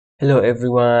Hello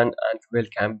everyone and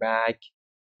welcome back.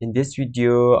 In this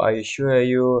video I show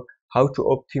you how to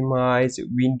optimize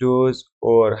Windows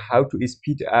or how to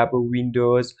speed up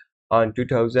Windows on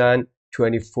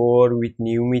 2024 with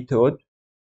new method.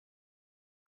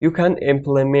 You can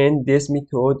implement this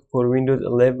method for Windows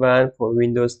 11, for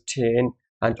Windows 10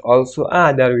 and also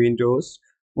other Windows.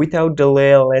 Without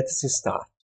delay, let's start.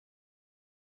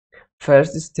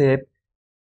 First step,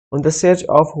 on the search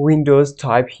of Windows,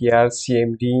 type here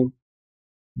cmd.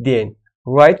 Then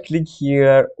right click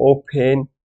here, open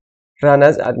Run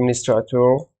as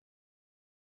administrator.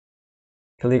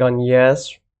 Click on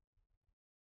yes.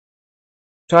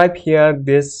 Type here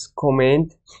this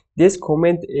comment. This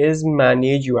comment is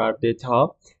manage your data.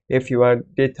 If your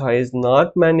data is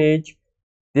not managed,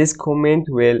 this comment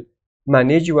will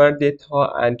manage your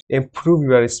data and improve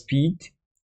your speed.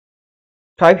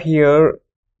 Type here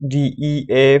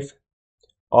defrag.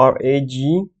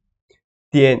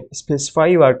 Then specify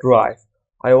your drive.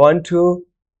 I want to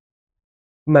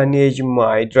manage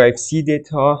my drive C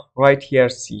data. Right here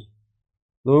C.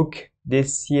 Look,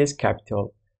 this C is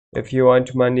capital. If you want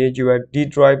to manage your D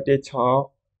drive data,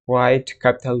 write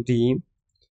capital D.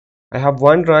 I have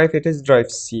one drive, it is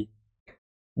drive C.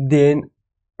 Then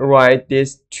write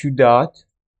this 2 dot.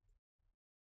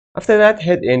 After that,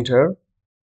 hit enter.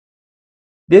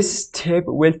 This step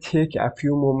will take a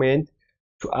few moments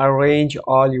to arrange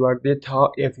all your data.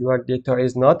 If your data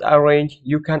is not arranged,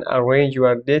 you can arrange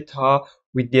your data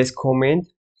with this comment.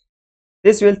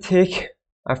 This will take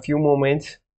a few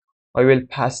moments. I will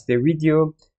pass the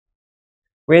video.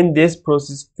 When this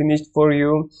process finished for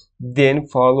you, then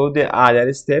follow the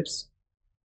other steps.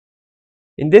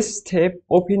 In this step,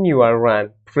 open your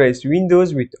run. Press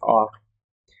Windows with R.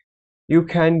 You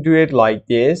can do it like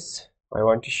this. I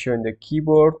want to show on the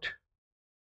keyboard.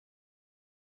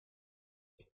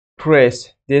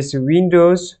 Press this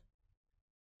Windows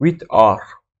with R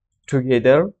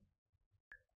together.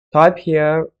 Type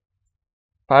here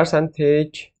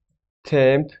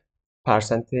 %temp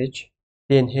 %.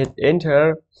 Then hit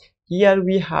enter. Here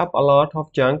we have a lot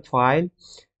of junk file.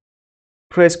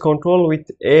 Press Ctrl with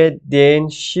A, then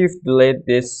Shift delete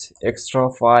this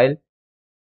extra file.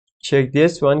 Check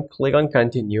this one, click on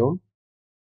continue.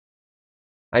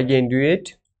 Again do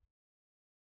it.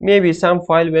 Maybe some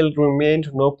file will remain,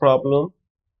 no problem.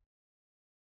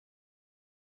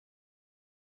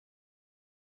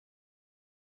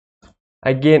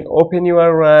 Again open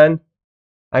your run.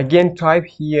 Again type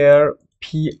here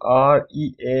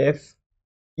prefetch,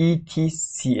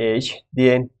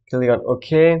 then click on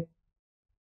OK.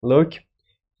 Look,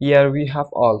 here we have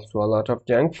also a lot of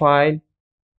junk file.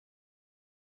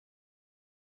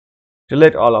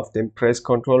 Delete all of them. Press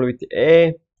Ctrl with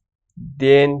A,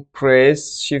 then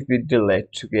press Shift with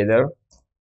delete together.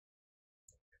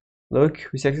 Look,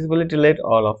 we successfully delete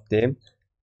all of them.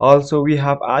 Also we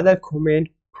have other command.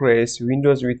 Press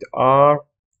Windows with R,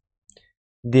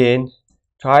 then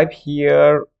type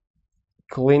here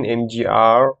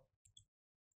cleanmgr,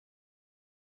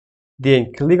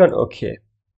 then click on OK.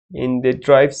 In the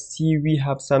drive C we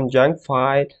have some junk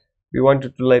file. We want to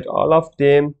delete all of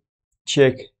them.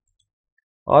 Check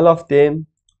all of them,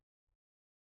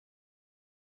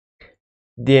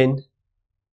 then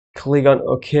click on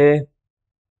OK.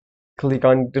 Click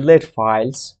on delete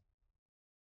files.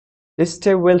 This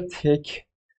step will take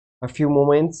a few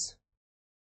moments.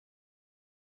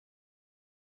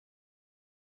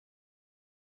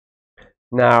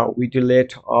 Now we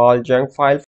delete all junk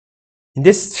files. In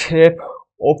this step,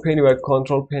 open your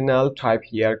control panel. Type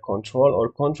here control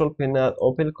or control panel.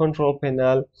 Open control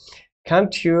panel. Come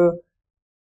to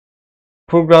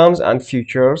programs and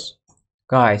features.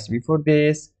 Guys, before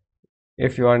this,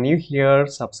 if you are new here,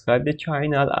 subscribe the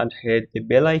channel and hit the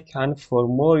bell icon for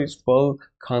more useful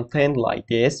content like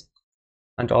this.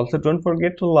 And also don't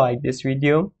forget to like this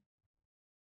video.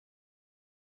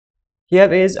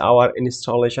 Here is our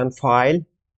installation file.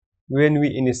 When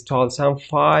we install some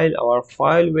file, our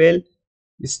file will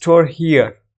store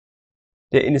here.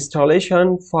 The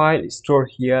installation file is stored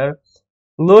here.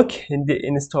 Look in the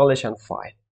installation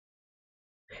file.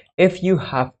 If you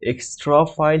have extra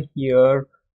file here,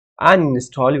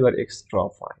 uninstall your extra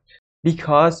file,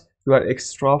 because your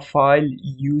extra file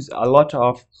use a lot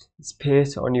of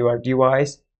space on your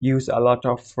device, use a lot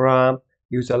of RAM,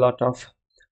 use a lot of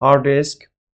hard disk.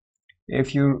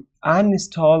 If you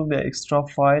uninstall the extra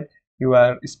file,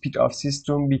 your speed of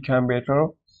system become better.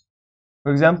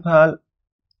 For example,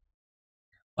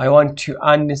 I want to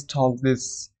uninstall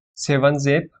this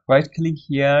 7-zip. Right click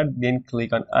here, then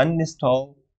click on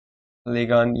uninstall.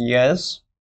 Click on yes,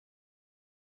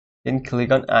 then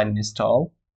click on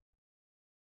uninstall.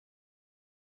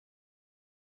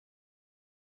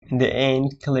 in the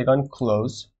end, click on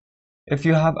close. If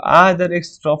you have other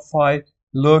extra file,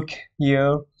 look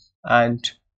here and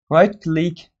right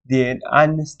click, then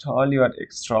uninstall your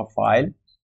extra file.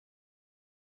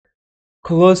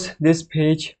 Close this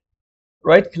page,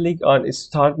 right click on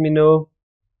start menu,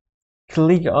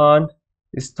 click on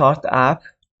start app.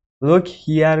 Look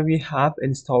here, we have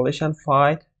installation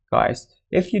file. Guys,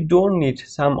 if you don't need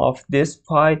some of this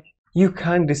file, you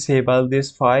can disable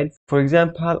this file. For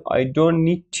example, I don't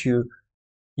need to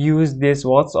use this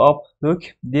WhatsApp. Look,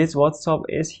 this WhatsApp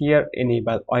is here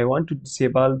enabled. I want to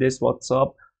disable this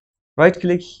WhatsApp. Right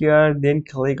click here, then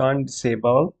click on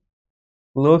disable.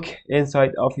 Look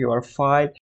inside of your file.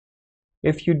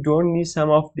 If you don't need some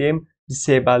of them,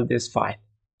 disable this file.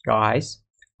 Guys,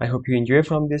 I hope you enjoy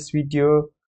from this video.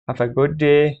 Have a good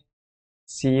day.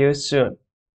 See you soon.